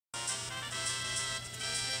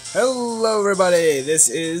Hello everybody, this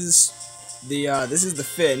is the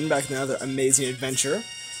Finn, back in another amazing adventure.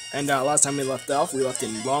 And last time we left off, we left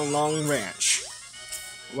in Long Ranch.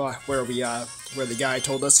 Well, where the guy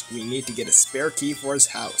told us we need to get a spare key for his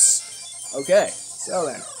house. Okay, so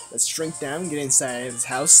then, let's shrink down, get inside his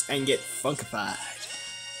house, and get funkified.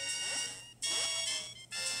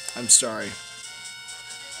 I'm sorry.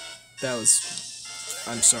 I'm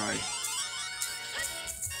sorry.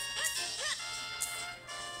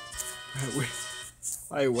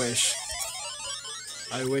 I wish.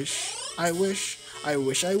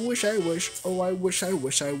 Oh, I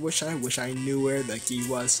wish I knew where the key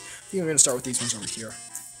was. I think I'm gonna start with these ones over here.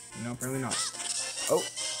 No, apparently not. Oh,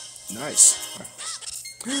 nice.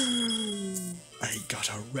 I got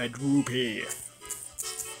a red rupee.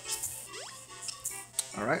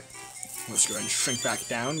 Alright, let's go ahead and shrink back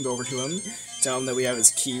down, go over to him, tell him that we have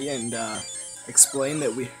his key, and explain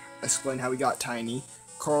how we got tiny.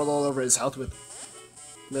 Coral all over his house with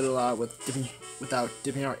little without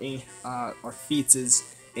dipping our feet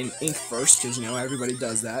in ink first, because you know everybody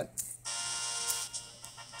does that.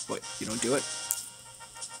 What, you don't do it?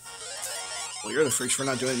 Well, you're the freaks for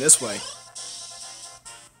not doing it this way.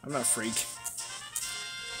 I'm not a freak.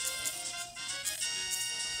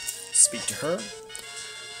 Speak to her.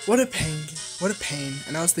 What a pain.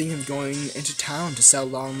 And I was thinking of going into town to sell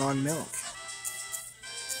Lon milk.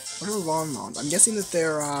 What are Lon? I'm guessing that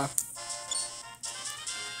they're,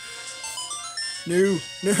 No!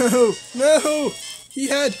 He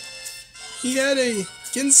had a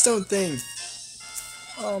Ginstone thing.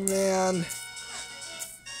 Oh, man.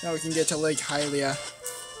 Now we can get to Lake Hylia.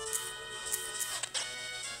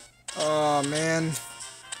 Oh, man.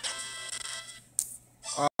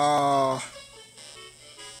 Oh.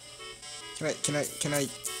 Can I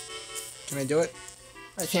do it?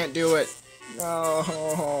 I can't do it.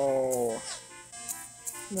 No,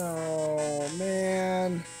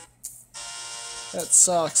 man. That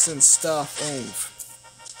sucks and stuff.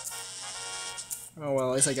 Oh well,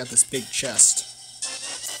 at least I got this big chest.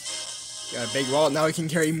 Got a big wallet. Now we can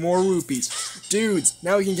carry more rupees. Dudes,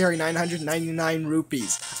 now we can carry 999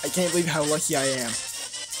 rupees. I can't believe how lucky I am.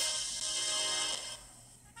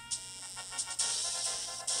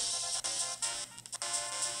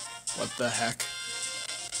 What the heck?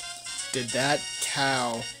 Did that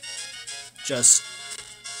cow just...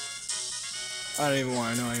 I don't even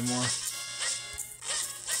want to know anymore.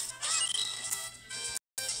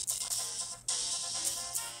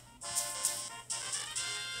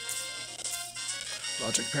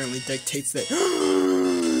 Logic apparently dictates that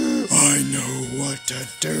I know what to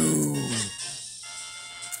do.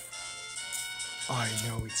 I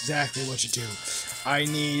know exactly what to do. I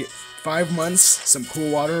need 5 months, some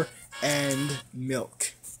cool water, and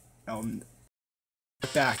milk.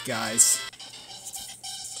 Back, guys.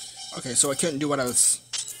 Okay, so I couldn't do what I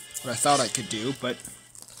thought I could do, but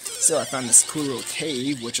still I found this cool little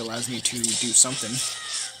cave which allows me to do something.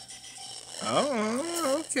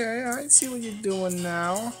 Oh, okay, I see what you're doing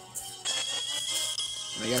now.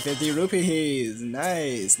 I got 50 rupees.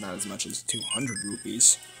 Nice. Not as much as 200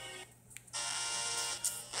 rupees.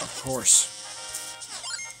 Of course.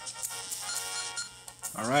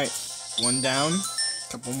 Alright, one down,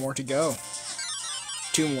 couple more to go.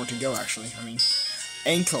 2 more to go, actually. I mean,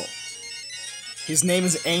 Ankle. His name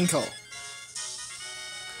is Ankle.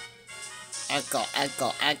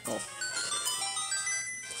 Ankle.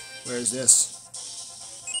 Where is this?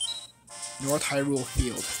 North Hyrule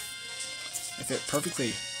Field. I fit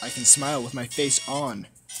perfectly. I can smile with my face on.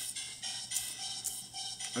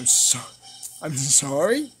 I'm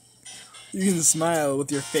sorry? You can smile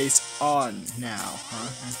with your face on now,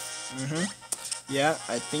 huh? Yeah,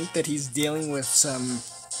 I think that he's dealing with some...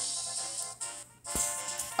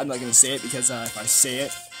 I'm not gonna say it because if I say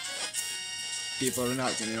it, people are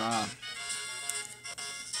not gonna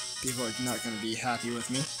be happy with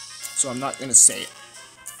me. So I'm not gonna say it.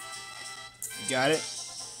 You got it?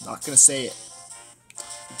 Not gonna say it.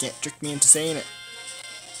 You can't trick me into saying it.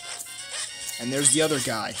 And there's the other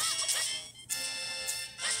guy.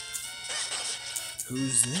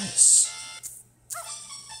 Who's this?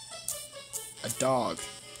 A dog.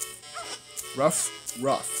 Ruff.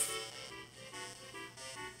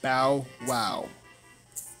 Bow wow.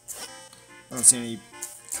 I don't see any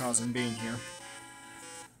cause in being here.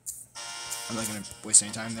 I'm not gonna waste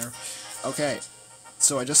any time there. Okay,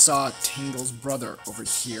 so I just saw Tingle's brother over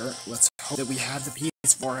here. Let's hope that we have the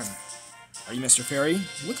piece for him. Are you Mr. Fairy?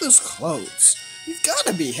 Look at those clothes. You've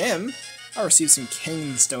gotta be him. I received some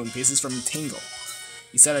Kingstone pieces from Tingle.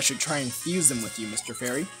 He said I should try and fuse them with you, Mr.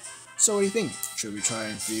 Fairy. So what do you think? Should we try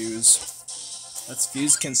and fuse? Let's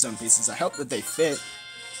fuse Kingstone pieces. I hope that they fit.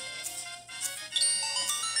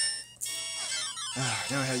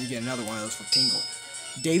 Now I have to get another one of those for Tingle.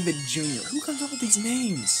 David Jr. Who comes up with these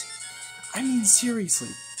names? I mean, seriously.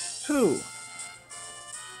 Who?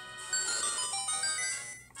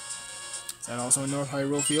 Is that also in North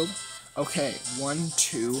Hyrule Field? Okay, 1,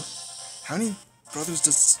 2. How many brothers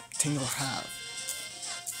does Tingle have?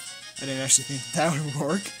 I didn't actually think that would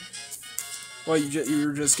work. Well, you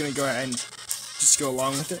were just gonna go ahead and just go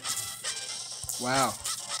along with it? Wow.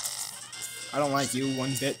 I don't like you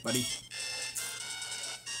one bit, buddy.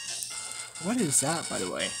 What is that, by the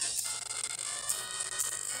way?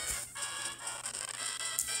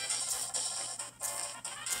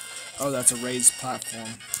 Oh, that's a raised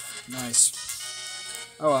platform. Nice.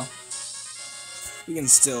 Oh well. We can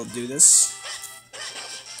still do this.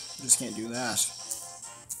 We just can't do that.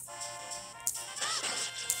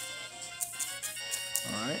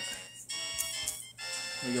 Alright.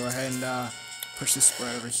 We go ahead and push this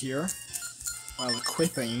right over here. While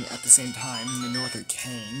equipping at the same time the Northern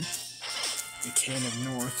Cane. The Cane of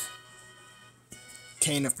North.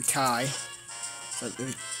 Cane of Picai. So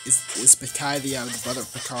is Picai the brother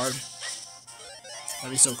of Picard?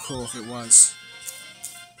 That'd be so cool if it was.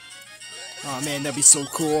 Oh man, that'd be so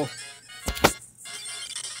cool.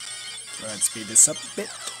 Go ahead and speed this up a bit.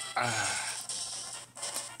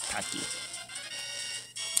 Packy.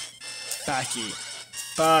 Bucky.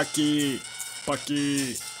 Bucky.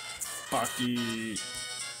 Bucky. Bucky.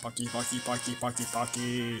 Bucky, Bucky, Bucky, Bucky,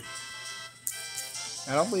 Bucky.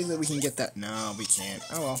 I don't believe that we can get that. No, we can't.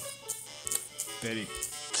 Oh well. Pity.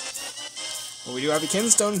 But we do have a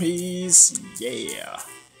Kinstone piece. Yeah.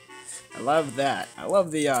 I love that. I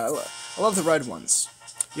love the red ones.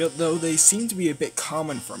 You know, though they seem to be a bit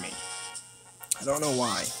common for me. I don't know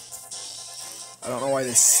why. I don't know why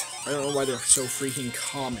they're so freaking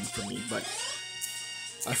common for me, but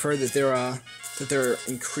I've heard that they're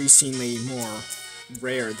increasingly more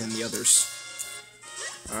rare than the others.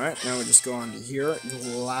 Alright, now we just go on to here,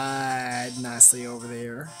 glide nicely over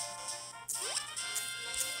there.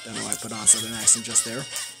 Don't know why I put on Southern accent just there.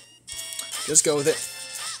 Just go with it.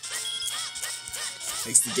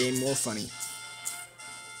 Makes the game more funny.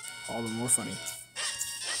 All the more funny.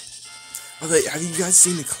 Okay, have you guys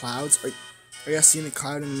seen the clouds? Are you guys seeing the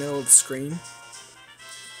cloud in the middle of the screen?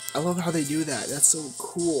 I love how they do that. That's so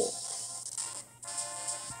cool.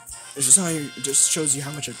 It just shows you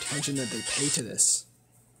how much attention that they pay to this.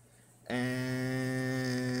 And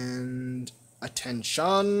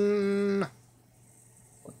attention.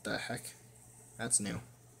 What the heck? That's new.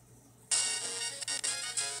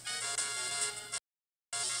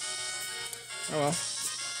 Oh well.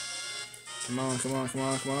 Come on, come on, come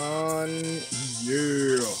on, come on.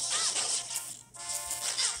 Yeah.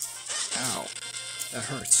 Ow. That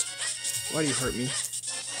hurts. Why do you hurt me?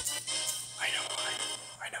 I know why.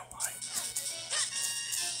 I know why.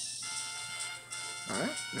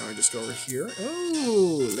 Alright, now we just go over here.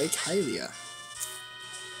 Oh, Lake Hylia.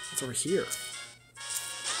 What's over here?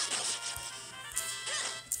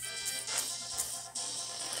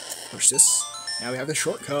 Push this. Now we have the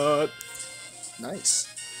shortcut. Nice.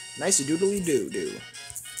 Nice doodly doo.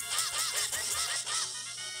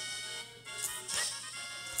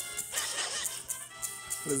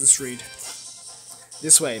 What does this read?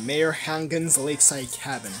 This way, Mayor Hangen's Lakeside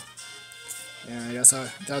Cabin. Yeah, I guess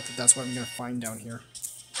that's what I'm gonna find down here.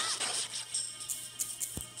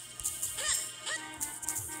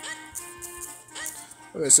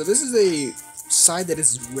 Okay, so this is a side that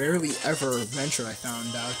is rarely ever ventured, I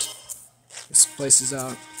found out. This place is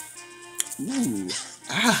ooh.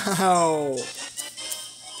 Ow!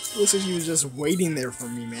 Looks like he was just waiting there for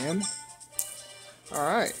me, man.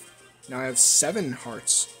 Alright. Now I have 7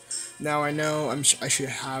 hearts. Now I know I should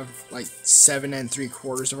have like 7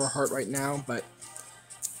 3/4 of a heart right now, but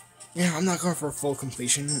yeah, I'm not going for a full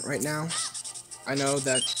completion right now. I know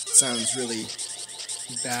that sounds really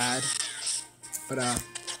bad, but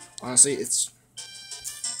honestly, it's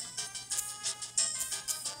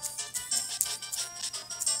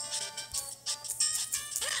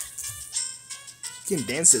you can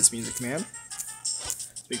dance to this music, man.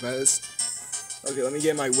 Speak about this. Okay, let me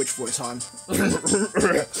get my witch voice on.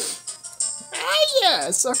 Ah,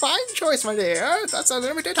 yes, a fine choice, my dear. That's a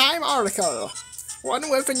limited time article. One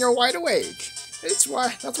whiff and you're wide awake. That's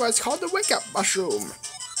why it's called the wake up mushroom.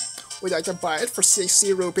 Would you like to buy it for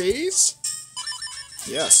 60 rupees?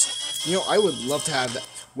 Yes. You know, I would love to have that.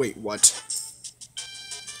 Wait, what?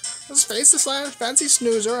 Just face this fancy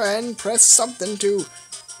snoozer and press something to,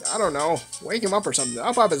 I don't know, wake him up or something.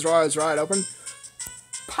 I'll pop his eyes right open.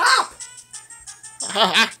 Pop!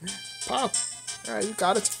 Pop! Alright, you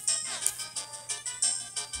got it.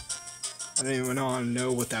 I don't even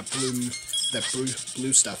know what that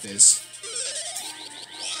blue stuff is.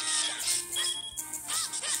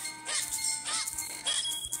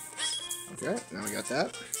 Okay, now we got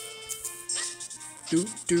that. Do,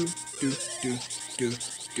 do, do, do, do,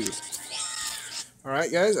 do.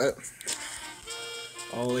 Alright, guys. I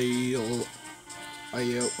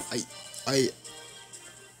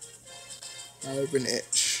have an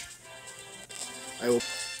itch. I will.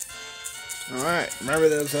 Alright, remember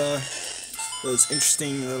those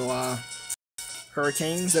interesting little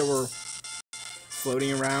hurricanes that were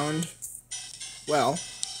floating around? Well,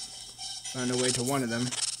 found a way to one of them.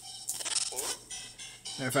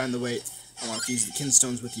 I found the way. I want to use the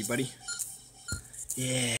kinstones with you, buddy.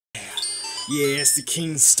 Yeah. Yes, the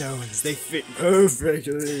kingstones. They fit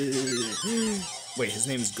perfectly. Wait, his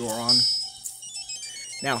name is Goron.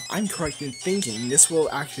 Now, I'm correct in thinking this will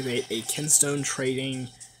activate a kinstone trading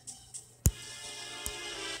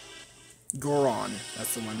Goron.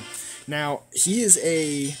 That's the one. Now, he is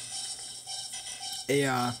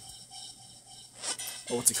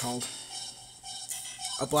what's it called?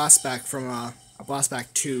 A blastback from a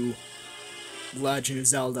blastback 2 Legend of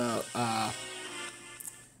Zelda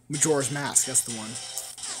Majora's Mask. That's the one.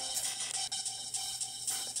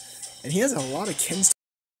 And he has a lot of kinstones.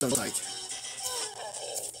 Like,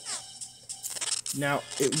 now,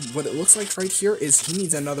 what it looks like right here is he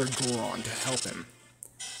needs another Goron to help him.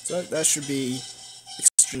 So that should be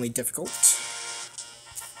extremely difficult.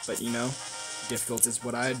 But you know, difficult is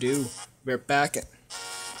what I do. We're back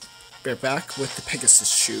with the Pegasus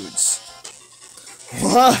shoes.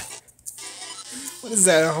 What? What is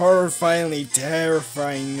that horrifyingly,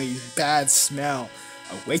 terrifyingly bad smell?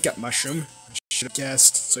 A wake-up mushroom? I should have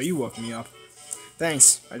guessed, so you woke me up.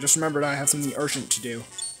 Thanks, I just remembered I have something urgent to do.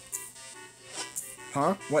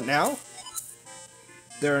 Huh? What now?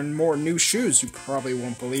 There are more new shoes. You probably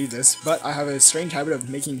won't believe this, but I have a strange habit of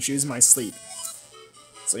making shoes in my sleep.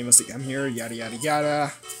 So you must have come here, yada yada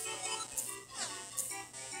yada.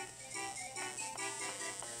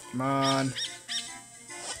 Come on.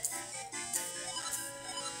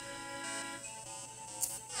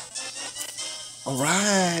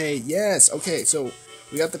 Alright, yes, okay, so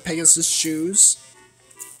we got the Pegasus shoes.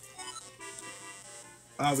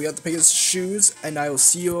 And I will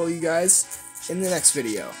see all you guys in the next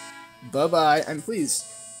video. Bye-bye, and please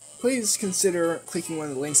consider clicking one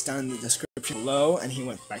of the links down in the description below, and he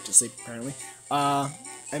went back to sleep, apparently.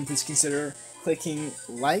 And please consider clicking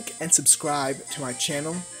like and subscribe to my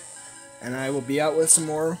channel, and I will be out with some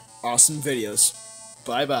more awesome videos.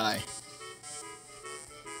 Bye-bye.